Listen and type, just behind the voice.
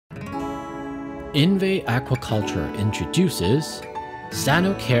INVE Aquaculture introduces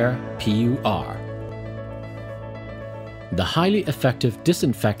Sanocare PUR, the highly effective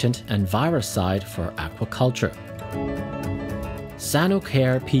disinfectant and virucide for aquaculture.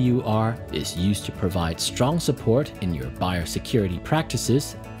 Sanocare PUR is used to provide strong support in your biosecurity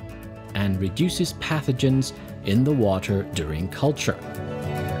practices and reduces pathogens in the water during culture.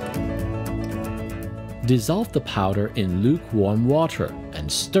 Dissolve the powder in lukewarm water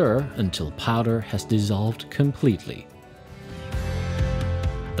and stir until powder has dissolved completely.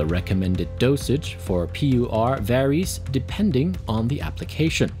 The recommended dosage for PUR varies depending on the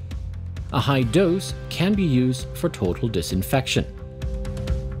application. A high dose can be used for total disinfection.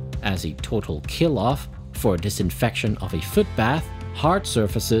 As a total kill-off for disinfection of a foot bath, hard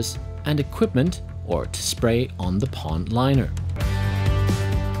surfaces, and equipment, or to spray on the pond liner.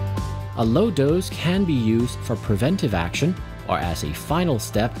 A low dose can be used for preventive action or as a final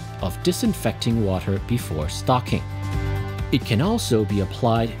step of disinfecting water before stocking. It can also be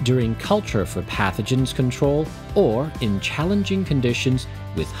applied during culture for pathogens control or in challenging conditions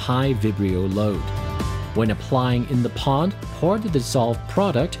with high vibrio load. When applying in the pond, pour the dissolved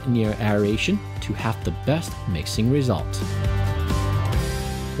product near aeration to have the best mixing result.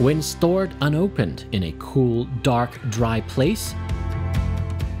 When stored unopened in a cool, dark, dry place,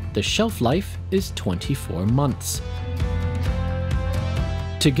 the shelf life is 24 months.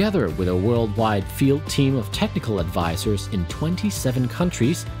 Together with a worldwide field team of technical advisors in 27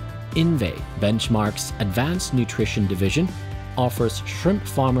 countries, INVE Benchmark's Advanced Nutrition Division offers shrimp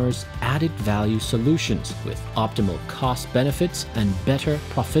farmers added value solutions with optimal cost benefits and better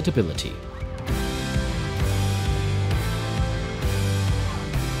profitability.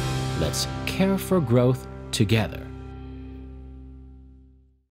 Let's care for growth together.